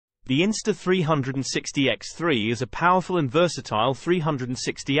The Insta360X3 is a powerful and versatile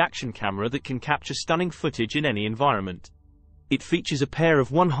 360 action camera that can capture stunning footage in any environment. It features a pair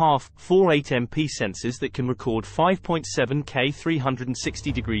of 1/2 48MP sensors that can record 5.7K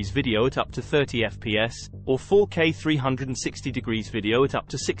 360 degrees video at up to 30 fps, or 4K 360 degrees video at up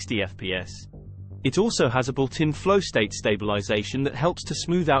to 60 fps. It also has a built-in flow state stabilization that helps to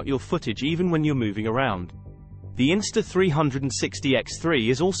smooth out your footage even when you're moving around. The Insta360X3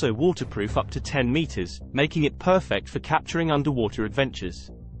 is also waterproof up to 10 meters, making it perfect for capturing underwater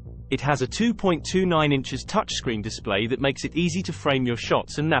adventures. It has a 2.29 inches touchscreen display that makes it easy to frame your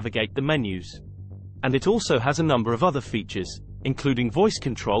shots and navigate the menus. And it also has a number of other features, including voice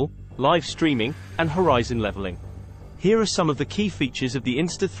control, live streaming, and horizon leveling. Here are some of the key features of the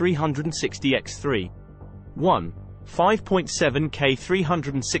Insta360X3. 1. 5.7K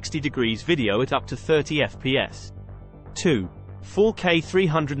 360 degrees video at up to 30 fps. 2. 4K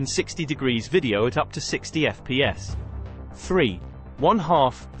 360 degrees video at up to 60 fps. 3.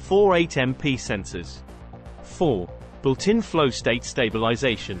 1/2 48MP sensors. 4. Built-in flow state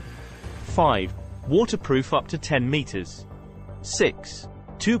stabilization. 5. Waterproof up to 10 meters. 6.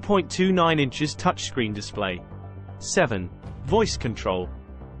 2.29 inches touchscreen display. 7. Voice control.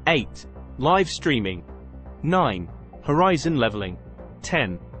 8. Live streaming. 9. Horizon leveling.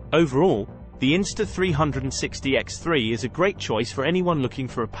 10. Overall, the Insta360X3 is a great choice for anyone looking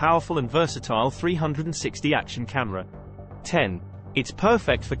for a powerful and versatile 360 action camera. 10. It's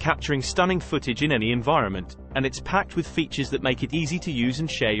perfect for capturing stunning footage in any environment, and it's packed with features that make it easy to use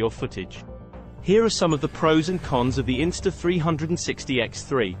and share your footage. Here are some of the pros and cons of the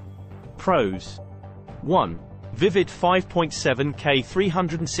Insta360X3. Pros. 1. Vivid 5.7K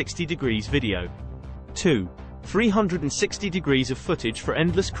 360 degrees video. 2. 360 degrees of footage for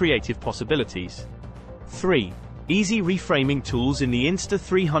endless creative possibilities. 3. Easy reframing tools in the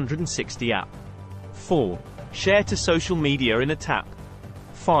Insta360 app. 4. Share to social media in a tap.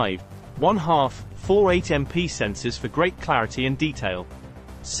 5. 1/2 48MP sensors for great clarity and detail.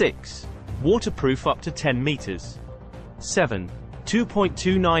 6. Waterproof up to 10 meters. 7.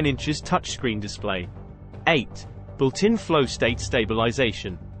 2.29 inches touchscreen display. 8. Built-in flow state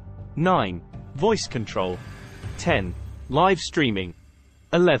stabilization. 9. Voice control. 10. Live streaming.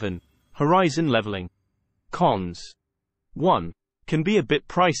 11. Horizon leveling. Cons. 1. Can be a bit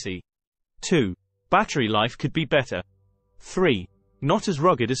pricey. 2. Battery life could be better. 3. Not as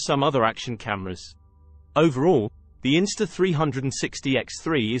rugged as some other action cameras. Overall, the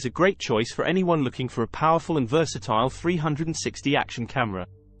Insta360X3 is a great choice for anyone looking for a powerful and versatile 360 action camera.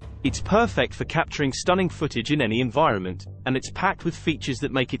 It's perfect for capturing stunning footage in any environment, and it's packed with features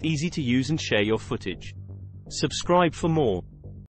that make it easy to use and share your footage. Subscribe for more.